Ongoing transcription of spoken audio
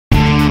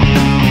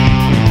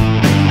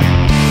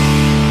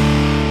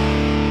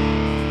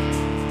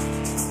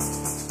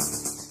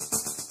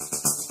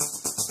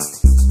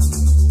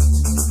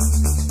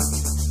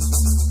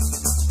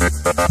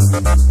All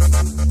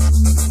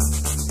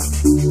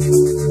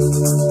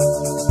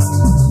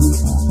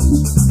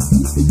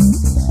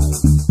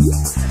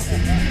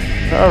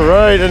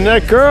right,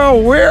 Annette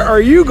girl, where are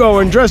you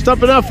going dressed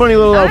up in that funny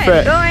little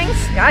outfit? I'm going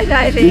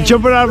skydiving. You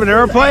jumping out of an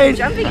airplane? I'm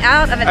jumping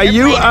out of an airplane. Are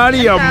you out of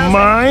your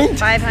mind?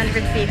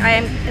 500 feet. I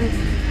am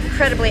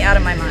incredibly out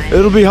of my mind.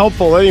 It'll be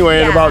helpful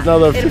anyway in about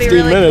another 15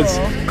 really minutes.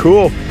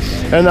 Cool.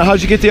 And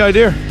how'd you get the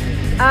idea?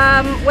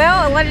 Well,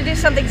 I wanted to do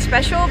something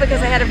special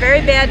because I had a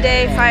very bad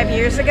day 5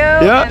 years ago.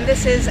 Yeah. And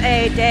this is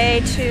a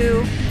day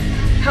to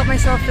help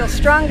myself feel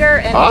stronger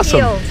and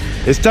healed.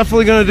 It's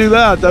definitely going to do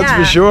that, that's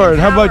for sure. And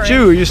how about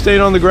you? Are you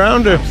staying on the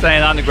ground? Or? I'm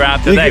staying on the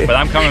ground today, but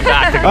I'm coming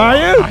back to go. Are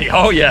you?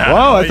 Oh, yeah.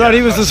 Wow, I thought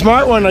he was the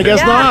smart one. I guess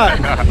not.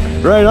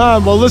 Right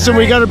on. Well, listen,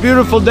 we got a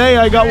beautiful day.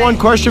 I got one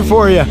question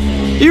for you.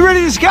 You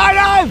ready to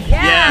skydive?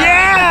 Yeah.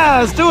 Yeah,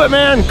 let's do it,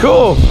 man.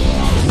 Cool.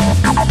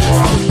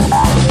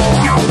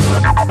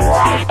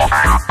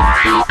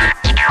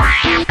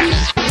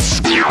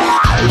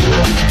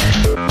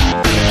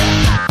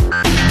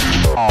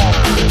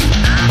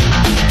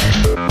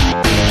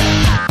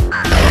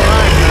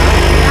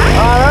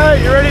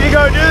 You ready to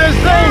go do this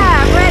thing?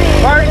 Yeah, I'm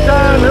ready. Party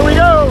time, here we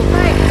go.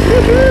 Right.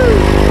 Woohoo!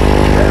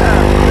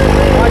 Yeah.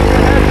 Watch your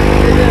head when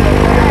you get in,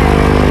 okay?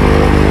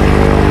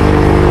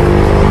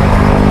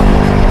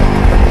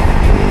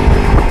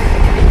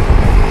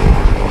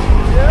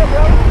 Yeah,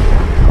 brother.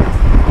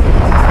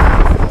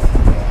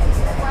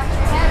 Watch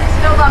your head, it's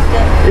still locked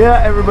in.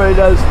 Yeah, everybody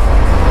does.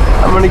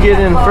 I'm gonna get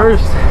in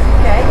first.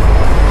 Okay.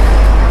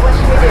 What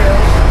should we do?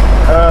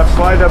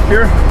 Slide up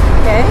here.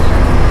 Okay.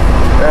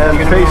 And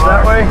face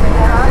that way.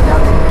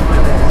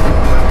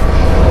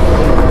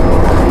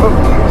 Oh,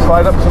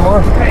 slide up some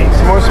more.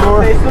 Some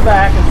more. Face the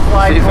back and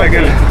slide. See if I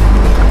can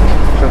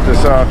shut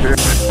this off here.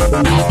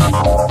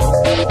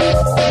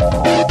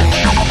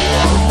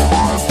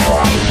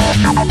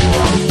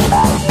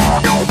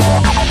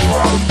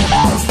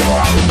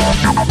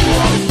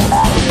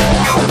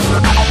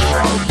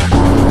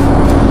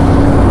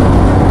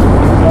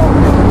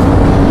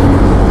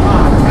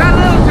 Got a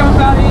little jump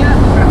out of you.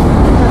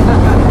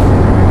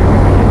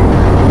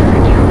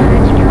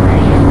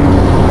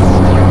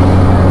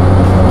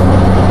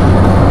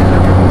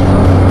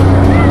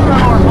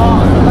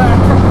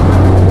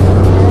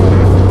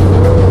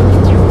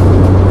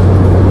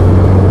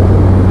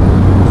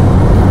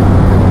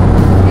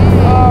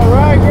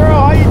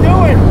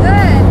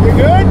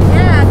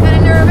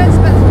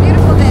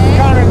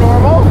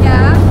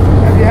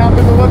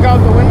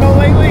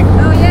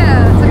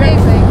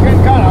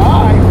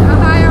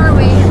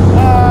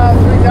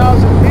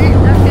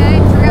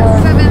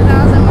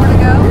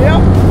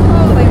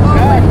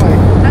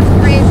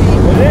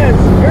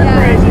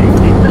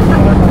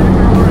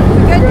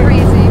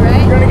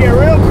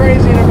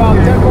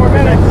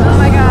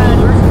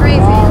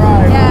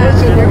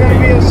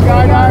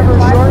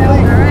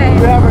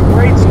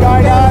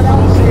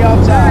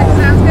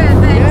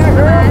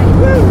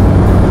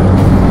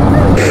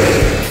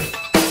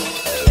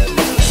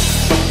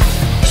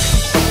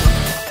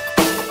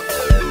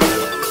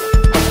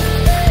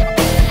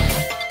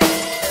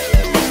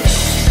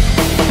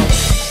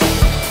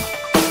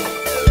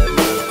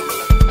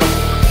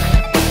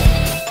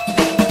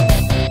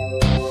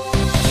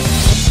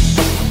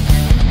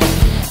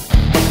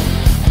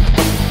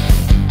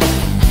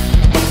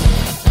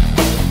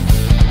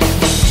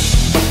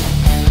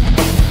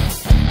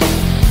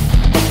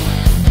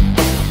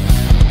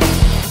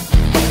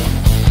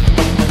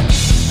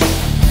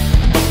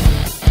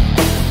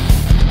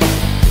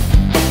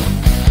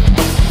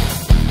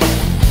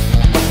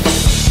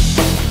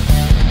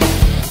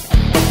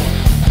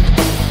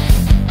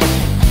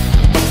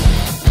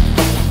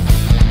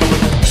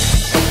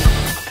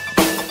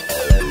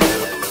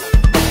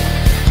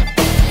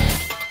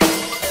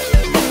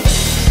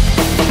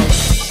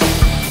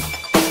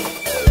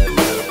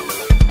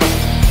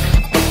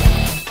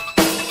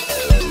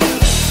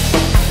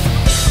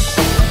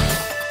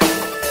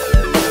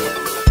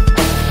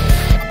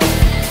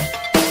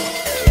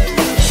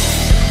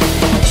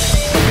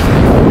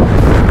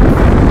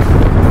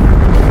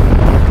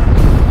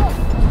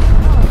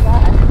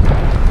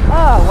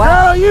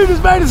 You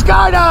just made a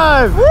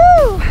skydive!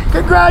 Woo!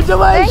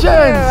 Congratulations!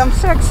 Thank you. I'm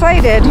so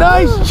excited.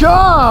 Nice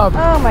job!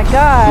 Oh my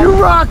God. You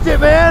rocked it,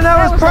 man.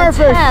 That was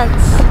perfect.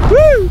 Intense.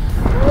 Woo!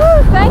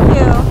 Woo! Thank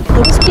you.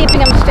 I'm just keeping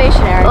them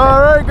stationary.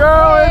 All right,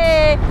 girl.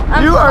 Hey,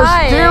 you are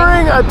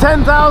steering a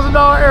 $10,000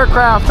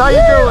 aircraft. How you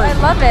doing? I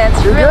love it.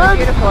 It's really good?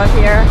 beautiful up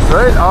here.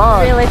 Right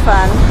on. Really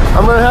fun.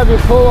 I'm going to have you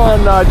pull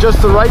on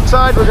just the right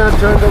side. We're going to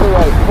turn to the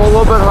right. Pull a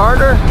little bit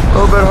harder. A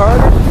little bit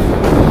harder.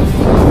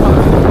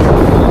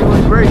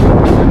 Doing great.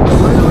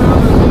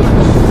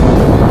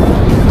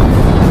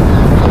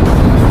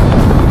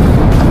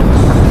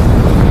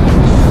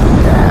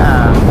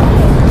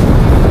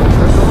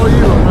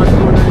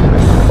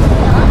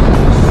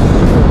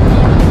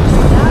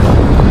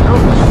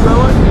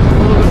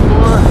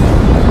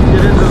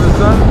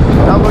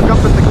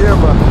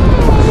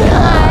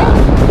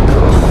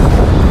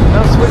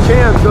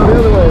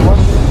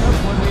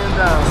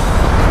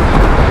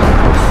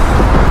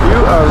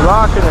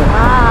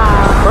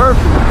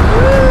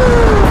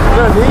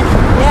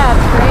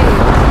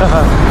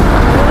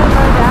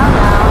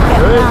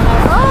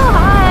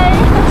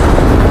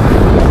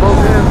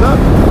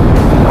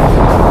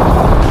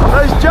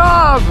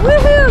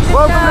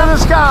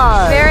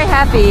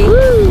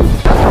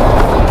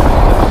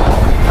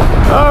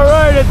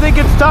 think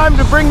it's time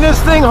to bring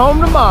this thing home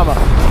to mama.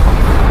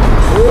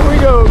 Here we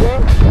go, guys.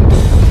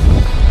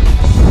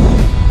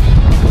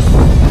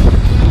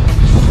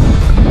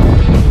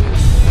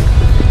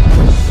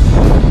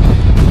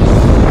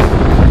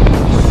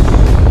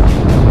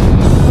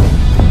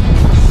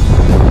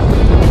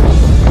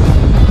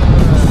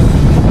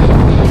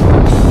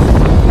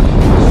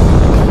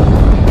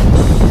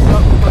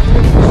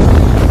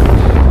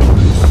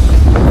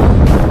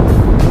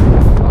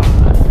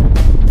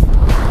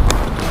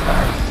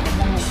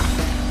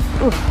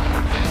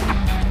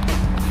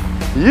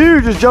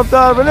 You just jumped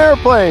out of an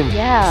airplane.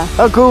 Yeah.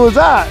 How cool was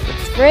that?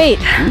 It's great.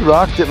 You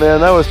rocked it, man.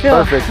 That was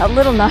perfect. A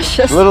little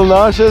nauseous. A little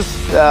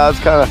nauseous? Yeah, it's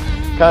kind of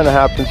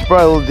happens. You're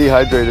probably a little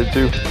dehydrated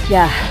too.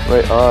 Yeah.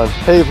 Right on.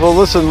 Hey, well,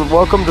 listen.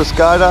 Welcome to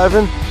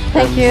skydiving.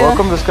 Thank you.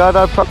 Welcome to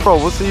Skydive Pepperell.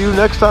 We'll see you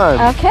next time.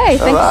 Okay.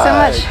 Thank you so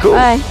much. Cool.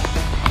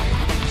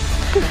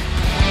 Bye.